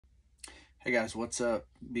Hey guys, what's up?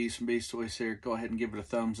 Beast from Beast Toys here. Go ahead and give it a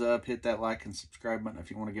thumbs up. Hit that like and subscribe button if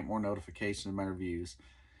you want to get more notifications of my reviews.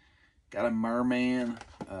 Got a merman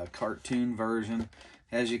cartoon version.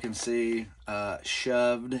 As you can see,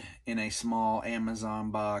 shoved in a small Amazon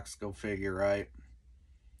box. Go figure, right?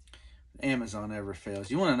 Amazon never fails.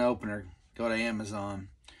 You want an opener, go to Amazon.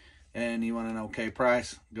 And you want an okay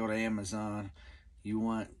price, go to Amazon. You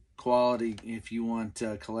want quality, if you want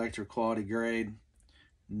collector quality grade,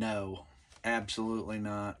 no. Absolutely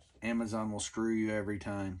not. Amazon will screw you every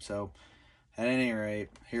time. So, at any rate,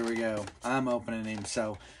 here we go. I'm opening him,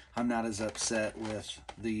 so I'm not as upset with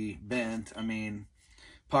the bent. I mean,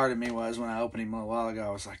 part of me was when I opened him a little while ago, I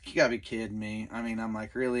was like, you gotta be kidding me. I mean, I'm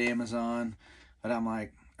like, really, Amazon? But I'm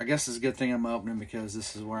like, I guess it's a good thing I'm opening because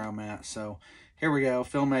this is where I'm at. So, here we go.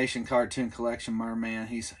 Filmation Cartoon Collection Merman.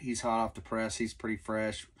 He's hot off the press. He's pretty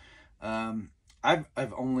fresh. I've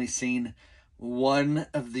only seen one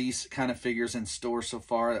of these kind of figures in store so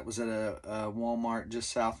far. That was at a Walmart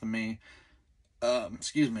just south of me.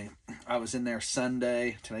 Excuse me. I was in there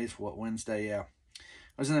Sunday. Today's what, Wednesday? Yeah.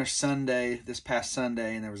 I was in there Sunday, this past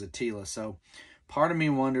Sunday, and there was a Tila. So part of me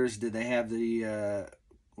wonders, did they have the,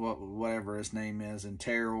 whatever his name is, and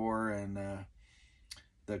Terror and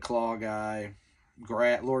the Claw guy,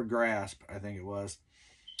 Lord Grasp, I think it was.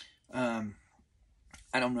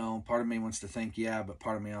 I don't know. Part of me wants to think, yeah, but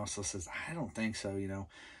part of me also says, I don't think so, you know.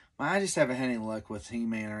 I just haven't had any luck with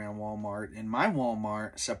He-Man around Walmart. And my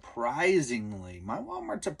Walmart, surprisingly, my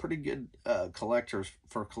Walmart's a pretty good collector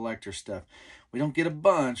stuff. We don't get a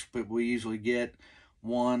bunch, but we usually get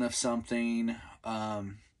one of something.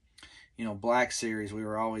 You know, Black Series we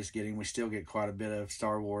were always getting. We still get quite a bit of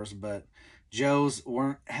Star Wars, but Joe's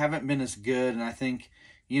haven't been as good, and I think...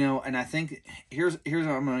 You know, and I think, here's I'm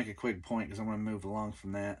going to make a quick point because I'm going to move along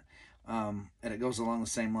from that. And it goes along the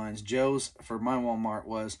same lines. Joe's, for my Walmart,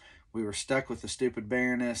 was we were stuck with the stupid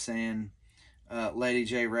Baroness and Lady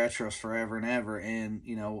J Retros forever and ever. And,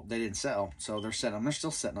 you know, they didn't sell. So they're sitting on them. They're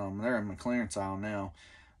still sitting on them. They're in the clearance aisle now.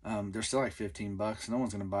 They're still like $15. No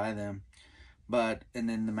one's going to buy them. But, and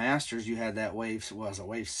then the Masters, you had that wave,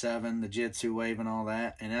 wave 7, the Jitsu wave and all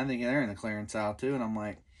that. And I think they're in the clearance aisle too. And I'm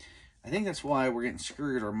like, I think that's why we're getting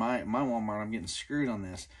screwed, or my Walmart, I'm getting screwed on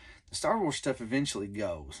this. The Star Wars stuff eventually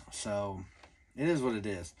goes, so it is what it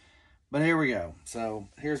is. But here we go. So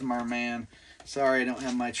here's Merman. Sorry I don't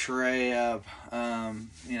have my tray up.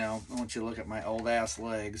 You know, I want you to look at my old-ass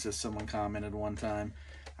legs, as someone commented one time.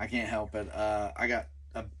 I can't help it. I got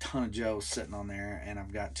a ton of Joes sitting on there, and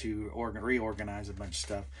I've got to reorganize a bunch of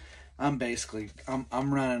stuff. I'm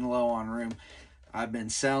running low on room. I've been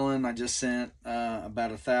selling. I just sent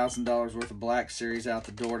about $1,000 worth of Black Series out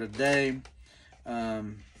the door today.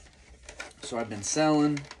 So I've been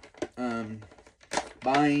selling,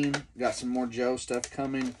 buying. Got some more Joe stuff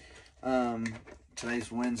coming.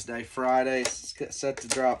 Today's Wednesday, Friday. It's set to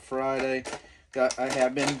drop Friday. I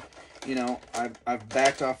have been, you know, I've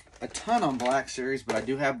backed off a ton on Black Series, but I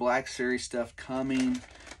do have Black Series stuff coming.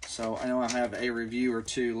 So I know I'll have a review or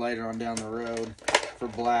two later on down the road for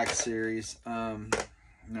Black Series. You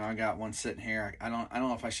know, I got one sitting here. I don't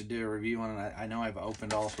know if I should do a review on it. I know I've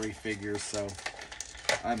opened all 3 figures, so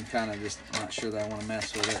I'm kind of just not sure that I want to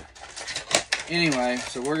mess with it. Anyway,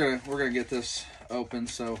 so we're gonna get this open.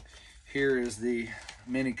 So here is the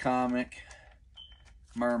mini comic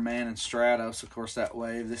Merman and Stratos. Of course, that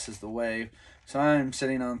wave. This is the wave. So I'm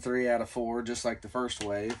sitting on 3 out of 4, just like the first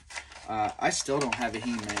wave. I still don't have a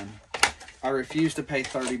He-Man. I refuse to pay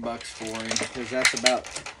 $30 for him because that's about,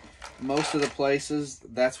 most of the places,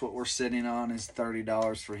 that's what we're sitting on is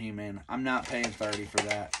 $30 for He-Man. I'm not paying $30 for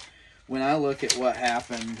that. When I look at what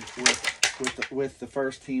happened with the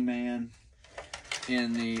first He-Man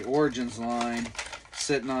in the Origins line,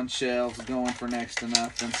 sitting on shelves, going for next to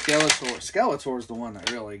nothing. Skeletor's the one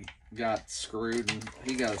that really got screwed, and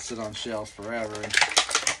he got to sit on shelves forever. And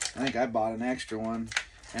I think I bought an extra one.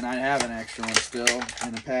 And I have an extra one still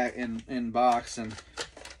in the pack in box, and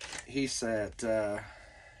he said,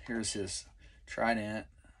 here's his Trident.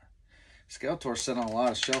 Skeletor sat on a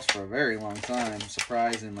lot of shelves for a very long time,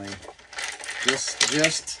 surprisingly. Just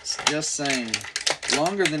saying,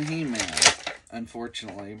 longer than He-Man,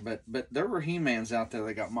 unfortunately. But there were He-Mans out there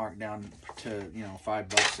that got marked down to, you know, $5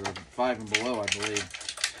 or $5 and below, I believe.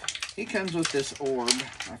 He comes with this orb.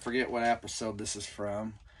 I forget what episode this is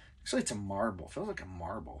from. Actually, it's a marble. Feels like a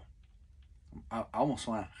marble. I almost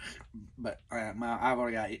want to, but I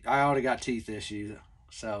already got teeth issues,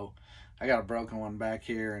 so I got a broken one back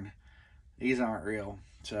here, and these aren't real.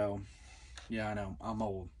 So, yeah, I know I'm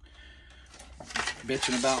old.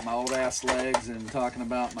 Bitching about my old ass legs and talking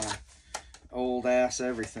about my old ass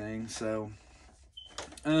everything. So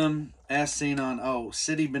As seen on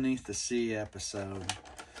City Beneath the Sea episode.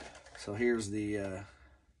 So here's the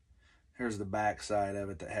back side of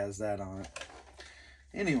it that has that on it.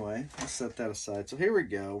 Anyway, let's set that aside. So here we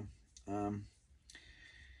go.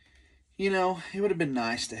 You know, it would have been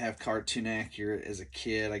nice to have cartoon accurate as a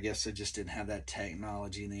kid. I guess I just didn't have that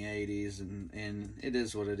technology in the 80s, and it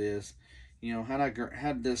is what it is. You know,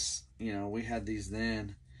 had this, you know, we had these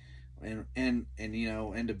then, and you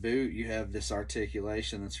know, and to boot, you have this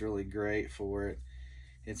articulation that's really great for it.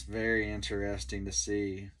 It's very interesting to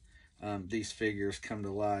see these figures come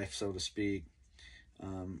to life, so to speak,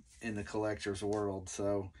 in the collector's world.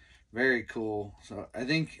 So very cool. So I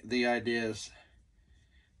think the idea is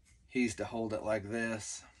he's to hold it like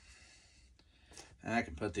this, and I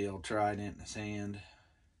can put the old trident in his hand.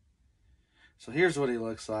 So here's what he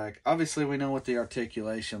looks like. Obviously, we know what the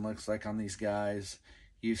articulation looks like on these guys.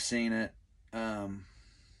 You've seen it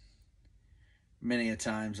many a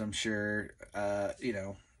times, I'm sure. You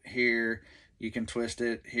know, here you can twist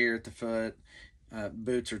it, here at the foot.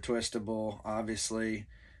 Boots are twistable, obviously.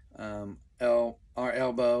 Our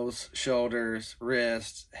elbows, shoulders,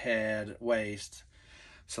 wrists, head, waist.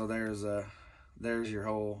 So there's your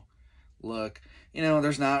whole look. You know,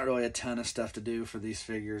 there's not really a ton of stuff to do for these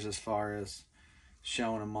figures as far as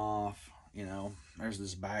showing them off. You know, there's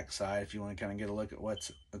this back side if you want to kind of get a look at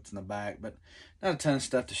what's in the back, but not a ton of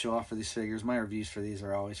stuff to show off for these figures. My reviews for these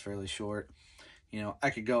are always fairly short. You know, I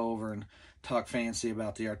could go over and talk fancy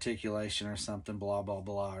about the articulation or something, blah, blah,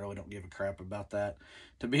 blah. I really don't give a crap about that,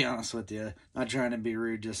 to be honest with you. Not trying to be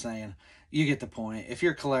rude, just saying, you get the point. If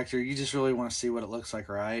you're a collector, you just really want to see what it looks like,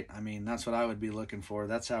 right? I mean, that's what I would be looking for.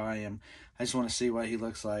 That's how I am. I just want to see what he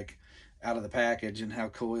looks like out of the package and how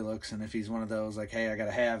cool he looks, and if he's one of those, like, hey, I got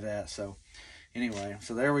to have that. So anyway,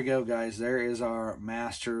 so there we go, guys. There is our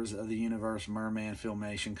Masters of the Universe Merman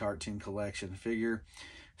Filmation cartoon collection figure,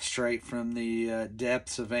 straight from the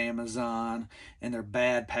depths of Amazon and their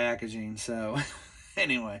bad packaging. So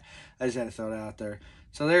anyway, I just had to throw it out there.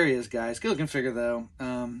 So there he is, guys. Good looking figure, though.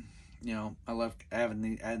 You know, I love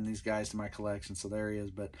adding these guys to my collection. So there he is.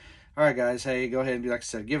 But all right, guys. Hey, go ahead and, like I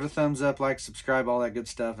said, give it a thumbs up, like, subscribe, all that good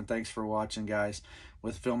stuff. And thanks for watching, guys,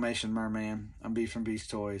 with Filmation Merman. I'm B from Beast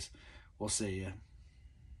Toys. We'll see you.